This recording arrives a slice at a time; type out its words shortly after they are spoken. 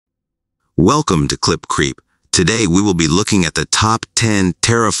Welcome to Clip Creep. Today we will be looking at the top 10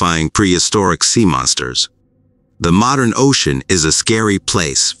 terrifying prehistoric sea monsters. The modern ocean is a scary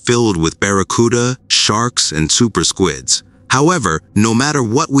place filled with barracuda, sharks, and super squids. However, no matter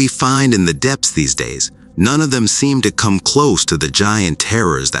what we find in the depths these days, none of them seem to come close to the giant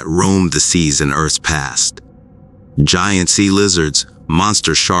terrors that roamed the seas in Earth's past. Giant sea lizards,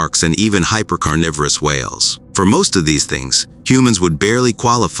 monster sharks, and even hypercarnivorous whales. For most of these things, humans would barely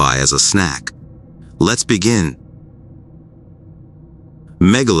qualify as a snack. Let's begin.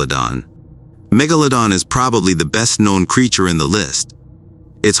 Megalodon. Megalodon is probably the best-known creature in the list.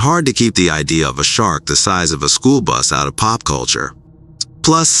 It's hard to keep the idea of a shark the size of a school bus out of pop culture.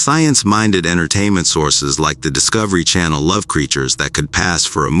 Plus, science-minded entertainment sources like the Discovery Channel love creatures that could pass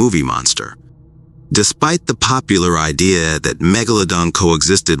for a movie monster. Despite the popular idea that Megalodon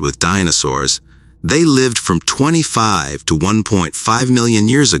coexisted with dinosaurs, they lived from 25 to 1.5 million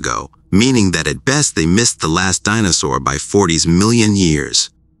years ago, meaning that at best they missed the last dinosaur by 40 million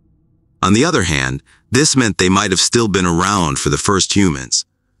years. On the other hand, this meant they might have still been around for the first humans.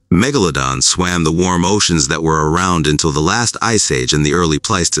 Megalodons swam the warm oceans that were around until the last ice age in the early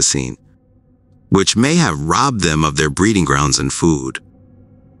Pleistocene, which may have robbed them of their breeding grounds and food.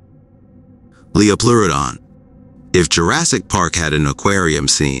 Liopleurodon. If Jurassic Park had an aquarium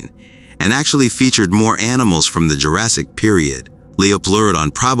scene, and actually featured more animals from the Jurassic period,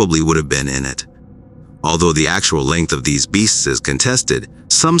 Liopleurodon probably would have been in it. Although the actual length of these beasts is contested,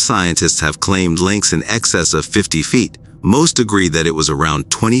 some scientists have claimed lengths in excess of 50 feet. Most agree that it was around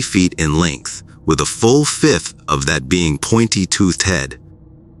 20 feet in length, with a full fifth of that being pointy-toothed head.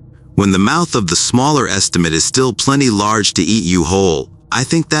 When the mouth of the smaller estimate is still plenty large to eat you whole, I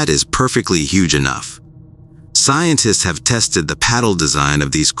think that is perfectly huge enough. Scientists have tested the paddle design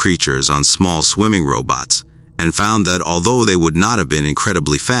of these creatures on small swimming robots and found that although they would not have been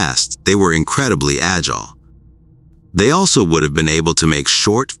incredibly fast, they were incredibly agile. They also would have been able to make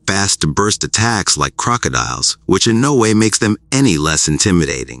short, fast-to-burst attacks like crocodiles, which in no way makes them any less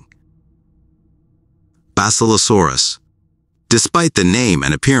intimidating. Basilosaurus. Despite the name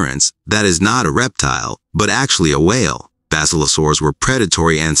and appearance, that is not a reptile, but actually a whale. Basilosaurs were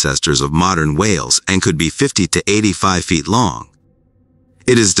predatory ancestors of modern whales and could be 50 to 85 feet long.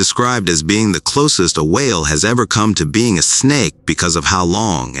 It is described as being the closest a whale has ever come to being a snake because of how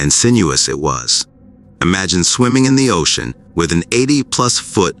long and sinuous it was. Imagine swimming in the ocean with an 80-plus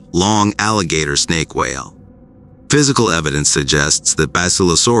foot long alligator snake whale. Physical evidence suggests that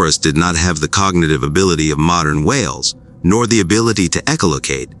Basilosaurus did not have the cognitive ability of modern whales, nor the ability to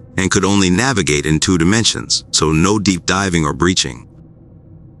echolocate, and could only navigate in 2 dimensions, so no deep diving or breaching.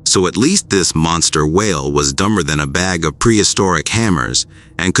 So at least this monster whale was dumber than a bag of prehistoric hammers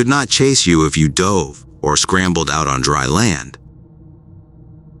and could not chase you if you dove or scrambled out on dry land.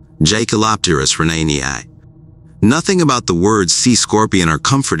 Jaekelopterus Rhenaniae. Nothing about the words sea scorpion are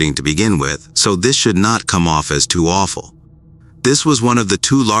comforting to begin with, so this should not come off as too awful. This was one of the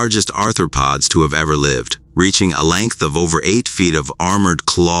 2 largest arthropods to have ever lived, reaching a length of over 8 feet of armored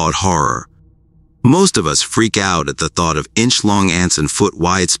clawed horror. Most of us freak out at the thought of inch-long ants and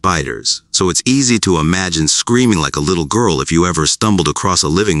foot-wide spiders, so it's easy to imagine screaming like a little girl if you ever stumbled across a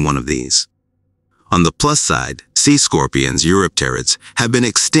living one of these. On the plus side, sea scorpions, Eurypterids, have been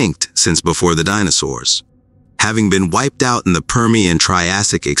extinct since before the dinosaurs. Having been wiped out in the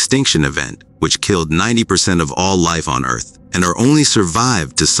Permian-Triassic extinction event, which killed 90% of all life on Earth, and are only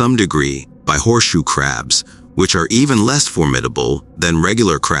survived to some degree by horseshoe crabs, which are even less formidable than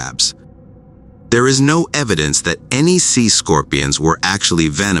regular crabs. There is no evidence that any sea scorpions were actually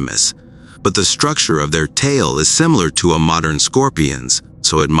venomous, but the structure of their tail is similar to a modern scorpion's,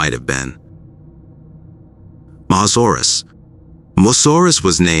 so it might have been. Mauisaurus. Mauisaurus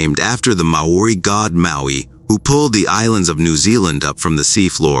was named after the Maori god Maui, who pulled the islands of New Zealand up from the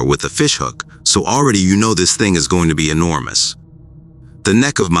seafloor with a fishhook, so already you know this thing is going to be enormous. The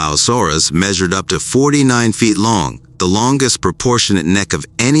neck of Mauisaurus measured up to 49 feet long, the longest proportionate neck of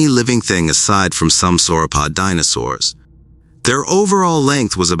any living thing aside from some sauropod dinosaurs. Their overall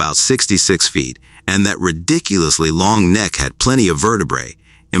length was about 66 feet, and that ridiculously long neck had plenty of vertebrae,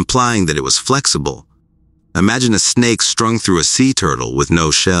 implying that it was flexible. Imagine a snake strung through a sea turtle with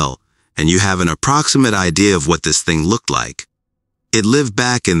no shell, and you have an approximate idea of what this thing looked like. It lived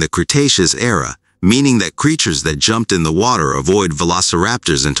back in the Cretaceous era, meaning that creatures that jumped in the water avoid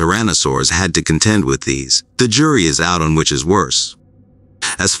velociraptors and tyrannosaurs had to contend with these. The jury is out on which is worse.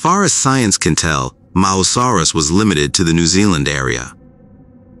 As far as science can tell, Mauisaurus was limited to the New Zealand area.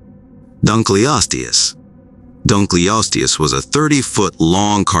 Dunkleosteus. Dunkleosteus was a 30-foot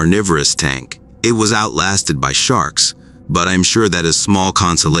long carnivorous tank. It was outlasted by sharks, but I'm sure that is small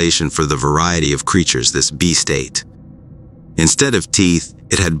consolation for the variety of creatures this beast ate. Instead of teeth,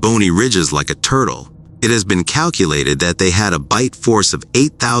 it had bony ridges like a turtle. It has been calculated that they had a bite force of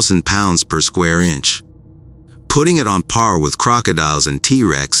 8,000 pounds per square inch, putting it on par with crocodiles and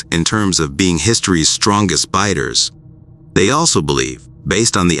T-Rex in terms of being history's strongest biters. They also believe,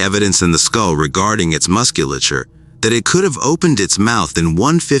 based on the evidence in the skull regarding its musculature, that it could have opened its mouth in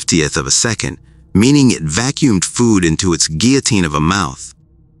 1/50th of a second, meaning it vacuumed food into its guillotine of a mouth.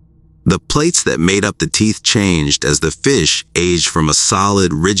 The plates that made up the teeth changed as the fish aged from a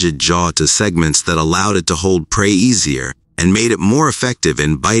solid, rigid jaw to segments that allowed it to hold prey easier and made it more effective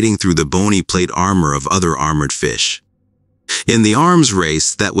in biting through the bony plate armor of other armored fish. In the arms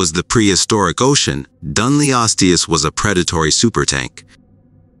race that was the prehistoric ocean, Dunkleosteus was a predatory supertank.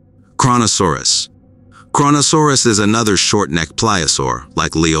 Kronosaurus. Kronosaurus is another short-necked pliosaur,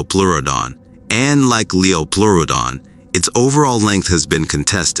 like Liopleurodon, and like Liopleurodon, its overall length has been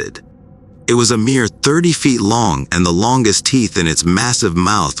contested. It was a mere 30 feet long, and the longest teeth in its massive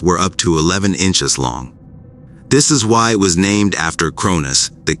mouth were up to 11 inches long. This is why it was named after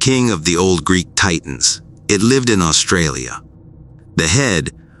Kronos, the king of the old Greek Titans. It lived in Australia. The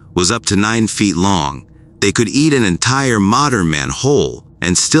head was up to 9 feet long. They could eat an entire modern man whole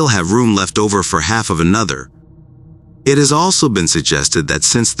and still have room left over for half of another. It has also been suggested that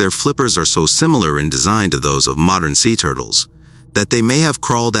since their flippers are so similar in design to those of modern sea turtles, that they may have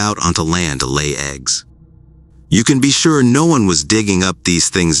crawled out onto land to lay eggs. You can be sure no one was digging up these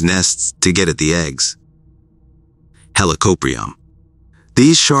things' nests to get at the eggs. Helicoprion.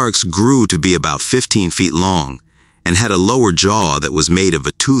 These sharks grew to be about 15 feet long and had a lower jaw that was made of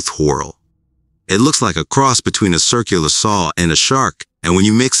a tooth whorl. It looks like a cross between a circular saw and a shark, and when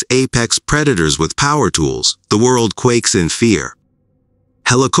you mix apex predators with power tools, the world quakes in fear.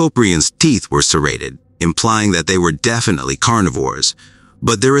 Helicoprion's teeth were serrated, implying that they were definitely carnivores,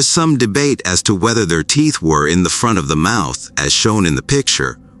 but there is some debate as to whether their teeth were in the front of the mouth, as shown in the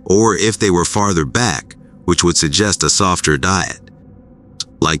picture, or if they were farther back, which would suggest a softer diet,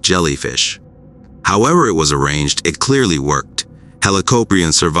 like jellyfish. However it was arranged, it clearly worked.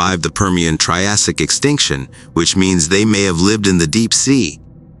 Helicoprion survived the Permian-Triassic extinction, which means they may have lived in the deep sea.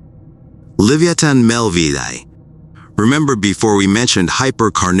 Livyatan Melvillei. Remember before we mentioned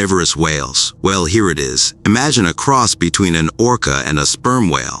hypercarnivorous whales? Well, here it is. Imagine a cross between an orca and a sperm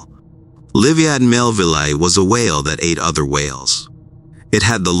whale. Livyatan Melvillei was a whale that ate other whales. It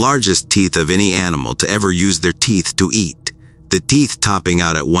had the largest teeth of any animal to ever use their teeth to eat, the teeth topping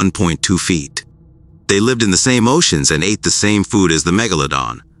out at 1.2 feet. They lived in the same oceans and ate the same food as the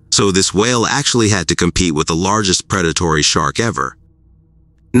Megalodon, so this whale actually had to compete with the largest predatory shark ever.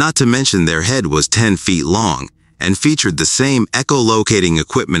 Not to mention their head was 10 feet long and featured the same echolocating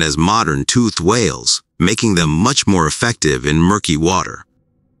equipment as modern toothed whales, making them much more effective in murky water.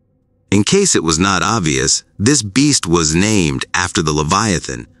 In case it was not obvious, this beast was named after the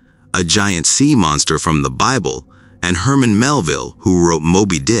Leviathan, a giant sea monster from the Bible, and Herman Melville, who wrote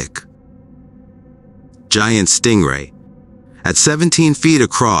Moby Dick. Giant Stingray. At 17 feet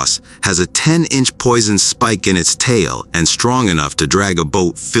across, has a 10-inch poison spike in its tail and strong enough to drag a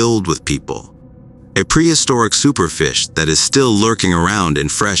boat filled with people. A prehistoric superfish that is still lurking around in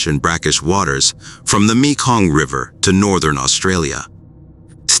fresh and brackish waters from the Mekong River to northern Australia.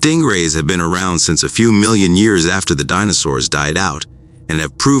 Stingrays have been around since a few million years after the dinosaurs died out and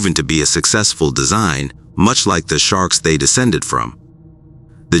have proven to be a successful design, much like the sharks they descended from.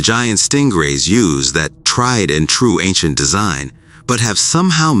 The giant stingrays use that tried and true ancient design, but have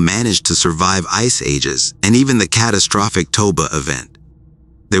somehow managed to survive ice ages and even the catastrophic Toba event.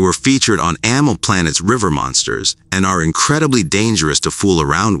 They were featured on Animal Planet's river monsters and are incredibly dangerous to fool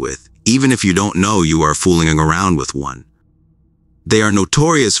around with, even if you don't know you are fooling around with one. They are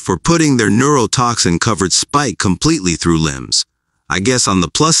notorious for putting their neurotoxin-covered spike completely through limbs. I guess on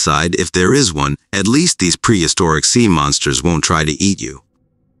the plus side, if there is one, at least these prehistoric sea monsters won't try to eat you.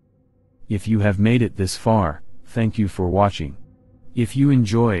 If you have made it this far, thank you for watching. If you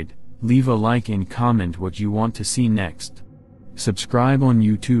enjoyed, leave a like and comment what you want to see next. Subscribe on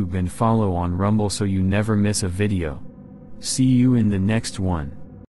YouTube and follow on Rumble so you never miss a video. See you in the next one.